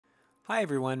Hi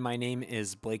everyone, my name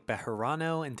is Blake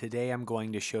Bejarano, and today I'm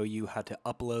going to show you how to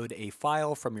upload a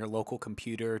file from your local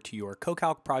computer to your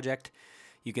CoCalc project.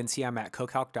 You can see I'm at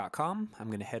CoCalc.com. I'm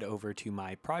going to head over to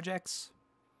my projects.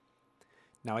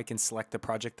 Now I can select the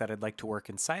project that I'd like to work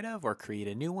inside of or create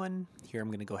a new one. Here I'm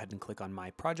going to go ahead and click on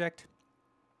my project.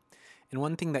 And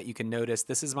one thing that you can notice,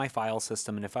 this is my file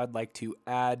system, and if I'd like to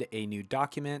add a new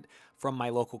document from my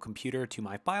local computer to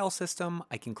my file system,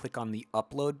 I can click on the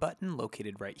upload button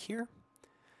located right here.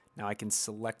 Now I can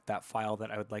select that file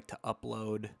that I would like to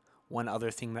upload. One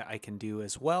other thing that I can do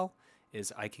as well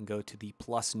is I can go to the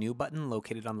plus new button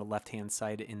located on the left hand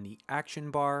side in the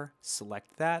action bar,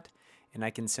 select that, and I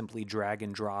can simply drag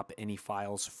and drop any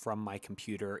files from my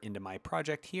computer into my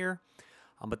project here.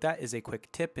 But that is a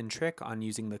quick tip and trick on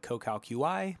using the CoCalc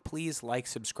UI. Please like,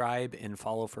 subscribe, and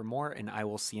follow for more, and I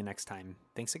will see you next time.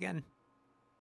 Thanks again.